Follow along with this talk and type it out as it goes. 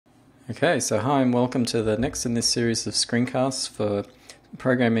Okay, so hi and welcome to the next in this series of screencasts for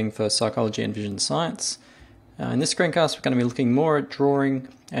programming for psychology and vision science. In this screencast we're going to be looking more at drawing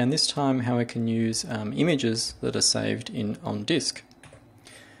and this time how we can use images that are saved on disk.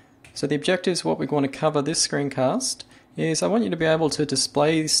 So the objectives, what we want to cover this screencast is I want you to be able to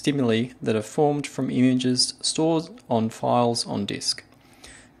display stimuli that are formed from images stored on files on disk.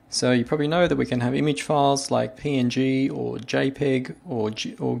 So you probably know that we can have image files like PNG or JPEG or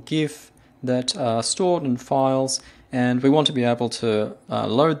GIF that are stored in files, and we want to be able to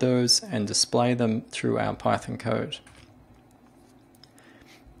load those and display them through our Python code.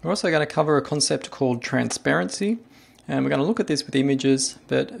 We're also going to cover a concept called transparency, and we're going to look at this with images,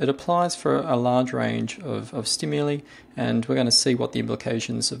 but it applies for a large range of stimuli, and we're going to see what the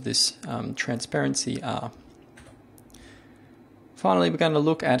implications of this transparency are. Finally, we're going to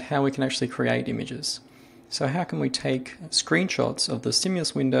look at how we can actually create images. So how can we take screenshots of the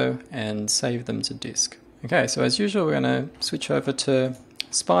stimulus window and save them to disk? Okay, so as usual, we're going to switch over to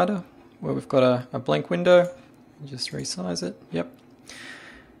Spyder, where we've got a blank window. Just resize it. Yep.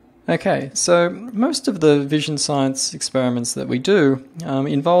 Okay, so most of the vision science experiments that we do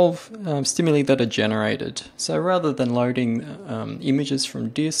involve stimuli that are generated. So rather than loading images from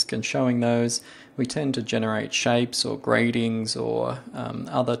disk and showing those, we tend to generate shapes or gradings or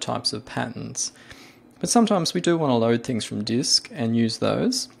other types of patterns. But sometimes we do want to load things from disk and use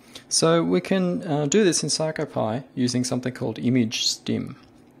those. So we can do this in PsychoPy using something called ImageStim.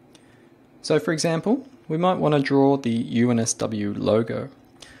 So for example, we might want to draw the UNSW logo.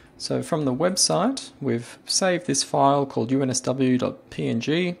 So from the website, we've saved this file called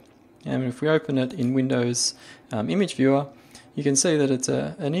unsw.png, and if we open it in Windows Image Viewer, you can see that it's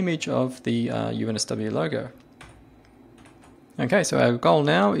an image of the UNSW logo. Okay, so our goal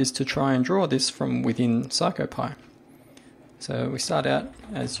now is to try and draw this from within PsychoPy. So we start out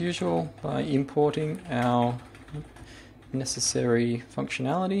as usual by importing our necessary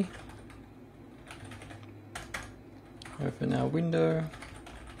functionality. Open our window.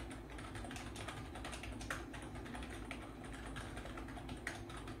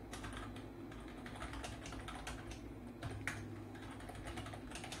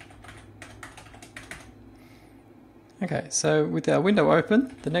 Okay, so with our window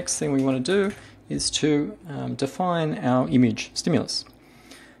open, the next thing we want to do is to define our image stimulus.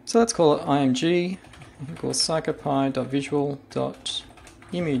 So let's call it img equals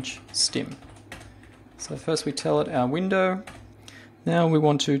psychopy.visual.imageStim. So first we tell it our window, now we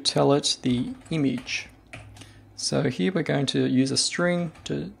want to tell it the image. So here we're going to use a string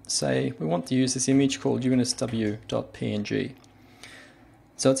to say we want to use this image called unsw.png.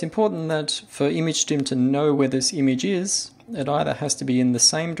 So it's important that for ImageStim to know where this image is, it either has to be in the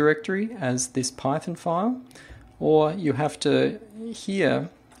same directory as this Python file, or you have to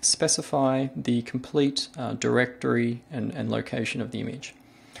here specify the complete directory and location of the image.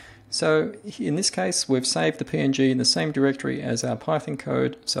 So in this case, we've saved the PNG in the same directory as our Python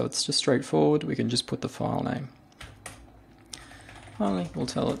code, so it's just straightforward. We can just put the file name. Finally, we'll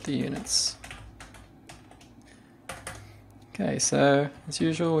tell it the units. Okay, so as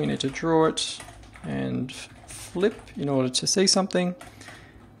usual, we need to draw it and flip in order to see something,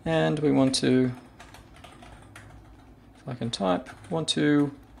 and we want to, if I can type, want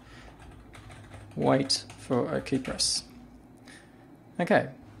to wait for a key press. Okay,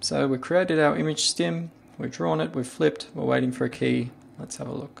 so we've created our image stim, we've drawn it, we've flipped, we're waiting for a key. Let's have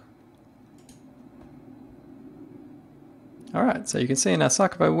a look. Alright, so you can see in our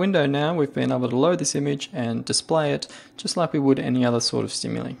PsychoPy window now we've been able to load this image and display it just like we would any other sort of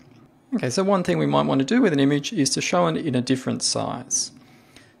stimuli. Okay, so one thing we might want to do with an image is to show it in a different size.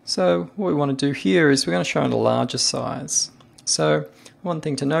 So what we want to do here is we're going to show it a larger size. So one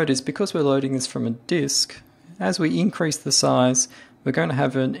thing to note is because we're loading this from a disk, as we increase the size we're going to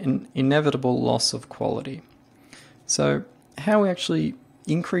have an inevitable loss of quality. So how we actually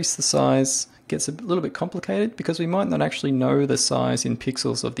increase the size gets a little bit complicated because we might not actually know the size in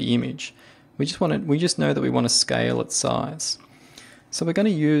pixels of the image. We just know that we want to scale its size. So we're going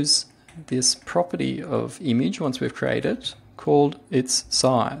to use this property of image once we've created it called its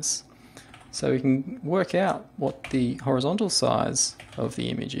size. So we can work out what the horizontal size of the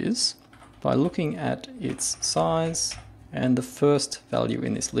image is by looking at its size and the first value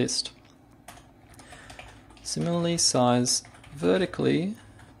in this list. Similarly, size vertically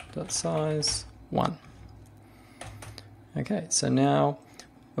size 1. Okay, so now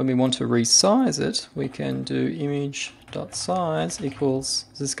when we want to resize it, we can do image.size equals,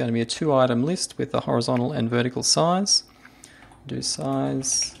 this is going to be a 2-item list with the horizontal and vertical size. Do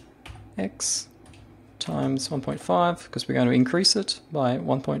size x times 1.5 because we're going to increase it by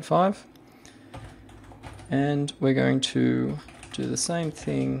 1.5. And we're going to do the same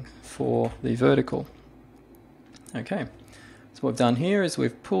thing for the vertical. Okay, so what we've done here is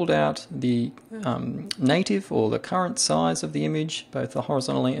we've pulled out the native or the current size of the image, both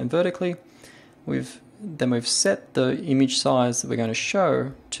horizontally and vertically. Then we've set the image size that we're going to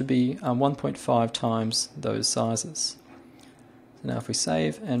show to be 1.5 times those sizes. So now if we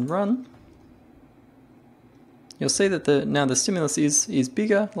save and run, you'll see that now the stimulus is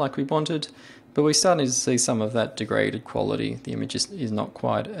bigger like we wanted, but we're starting to see some of that degraded quality. The image is not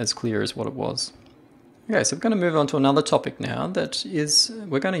quite as clear as what it was. Okay, so we're going to move on to another topic now that is,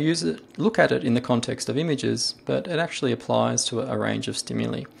 we're going to look at it in the context of images, but it actually applies to a range of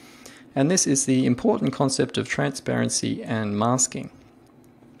stimuli. And this is the important concept of transparency and masking.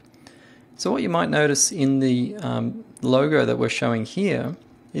 So what you might notice in the logo that we're showing here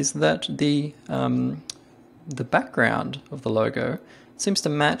is that the background of the logo seems to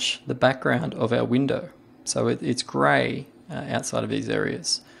match the background of our window. So it's grey outside of these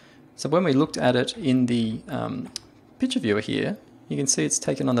areas. So when we looked at it in the picture viewer here, you can see it's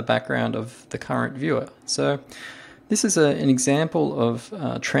taken on the background of the current viewer. So this is an example of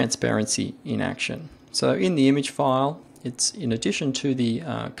transparency in action. So in the image file, it's in addition to the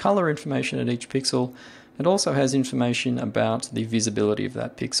color information at each pixel, it also has information about the visibility of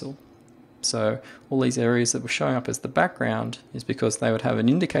that pixel. So all these areas that were showing up as the background is because they would have an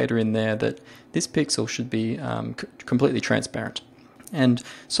indicator in there that this pixel should be completely transparent. And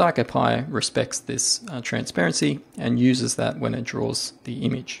CyclePy respects this transparency and uses that when it draws the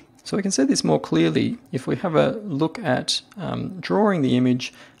image. So we can see this more clearly if we have a look at drawing the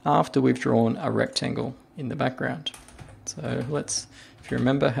image after we've drawn a rectangle in the background. So if you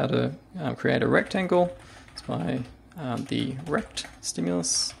remember how to create a rectangle, it's by the rect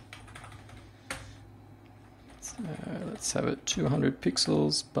stimulus. Let's have it 200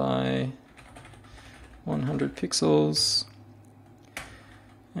 pixels by 100 pixels.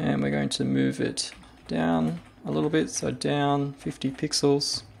 And we're going to move it down a little bit, so down 50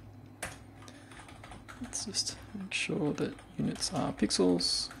 pixels. Let's just make sure that units are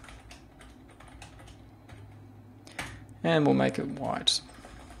pixels. And we'll make it white.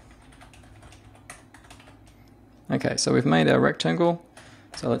 Okay, so we've made our rectangle.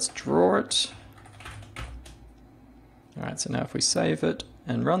 So let's draw it. Alright, so now if we save it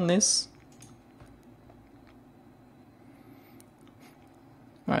and run this.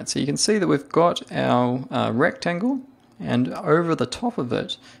 Alright, so you can see that we've got our rectangle, and over the top of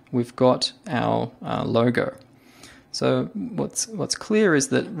it we've got our logo. So what's clear is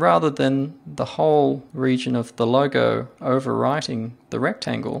that rather than the whole region of the logo overwriting the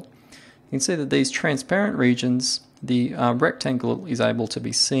rectangle, you can see that these transparent regions, the rectangle is able to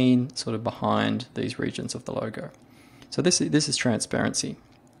be seen sort of behind these regions of the logo. So this is transparency.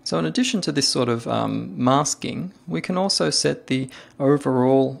 So in addition to this sort of masking, we can also set the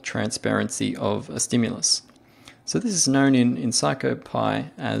overall transparency of a stimulus. So this is known in CyclePy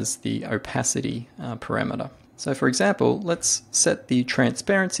as the opacity parameter. So for example, let's set the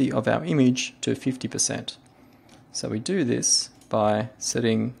transparency of our image to 50%. So we do this by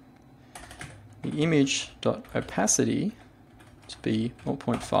setting the image.opacity to be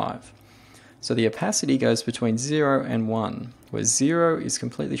 0.5. So the opacity goes between 0 and 1, where 0 is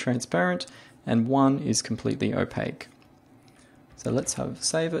completely transparent and 1 is completely opaque. So let's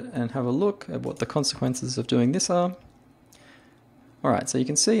save it and have a look at what the consequences of doing this are. Alright, so you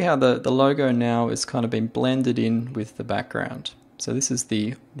can see how the logo now is kind of been blended in with the background. So this is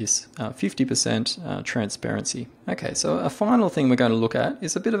this 50% transparency. Okay, so a final thing we're going to look at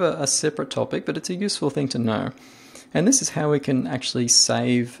is a bit of a separate topic, but it's a useful thing to know. And this is how we can actually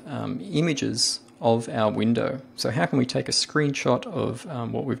save images of our window. So how can we take a screenshot of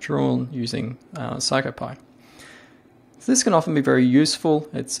what we've drawn using CyclePy? So this can often be very useful.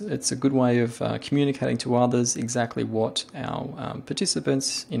 It's a good way of communicating to others exactly what our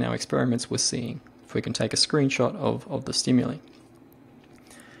participants in our experiments were seeing, if we can take a screenshot of the stimuli.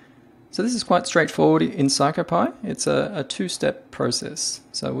 So this is quite straightforward in CyclePy. It's a two-step process.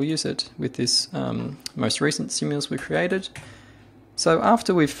 So we'll use it with this most recent stimulus we created. So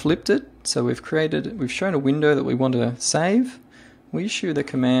after we've flipped it, so we've shown a window that we want to save, we issue the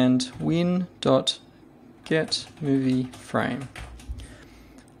command win.getMovieFrame.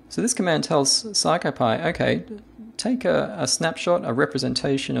 So this command tells CyclePy, okay, take a snapshot, a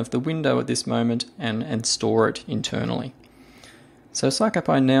representation of the window at this moment and store it internally. So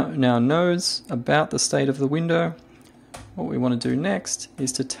CyclePy now knows about the state of the window. What we want to do next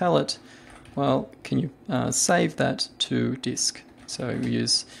is to tell it, well, can you save that to disk? So we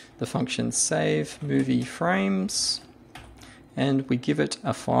use the function save movie frames, and we give it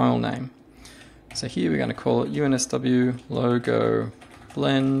a file name. So here we're going to call it UNSW logo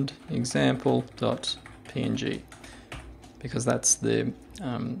blend example.png, because that's the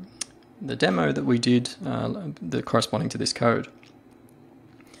demo that we did corresponding to this code.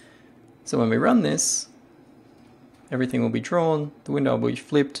 So when we run this, everything will be drawn, the window will be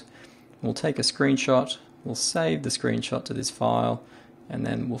flipped, we'll take a screenshot, we'll save the screenshot to this file, and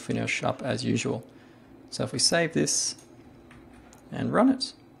then we'll finish up as usual. So if we save this and run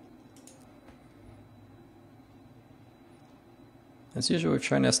it, as usual, we've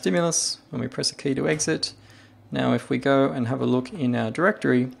shown our stimulus when we press a key to exit. Now if we go and have a look in our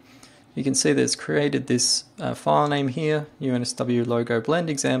directory, you can see that it's created this file name here, UNSW logo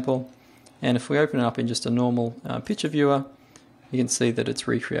blend example, and if we open it up in just a normal picture viewer, you can see that it's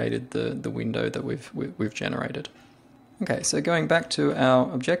recreated the window that we've generated. Okay, so going back to our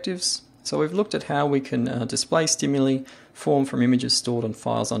objectives, so we've looked at how we can display stimuli formed from images stored on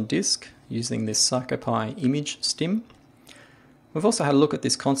files on disk using this CircuitPy image stim. We've also had a look at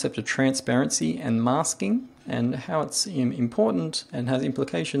this concept of transparency and masking and how it's important and has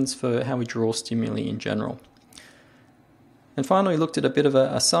implications for how we draw stimuli in general. And finally, we looked at a bit of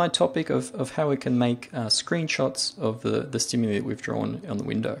a side topic of how we can make screenshots of the stimuli that we've drawn on the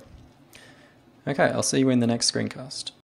window. Okay, I'll see you in the next screencast.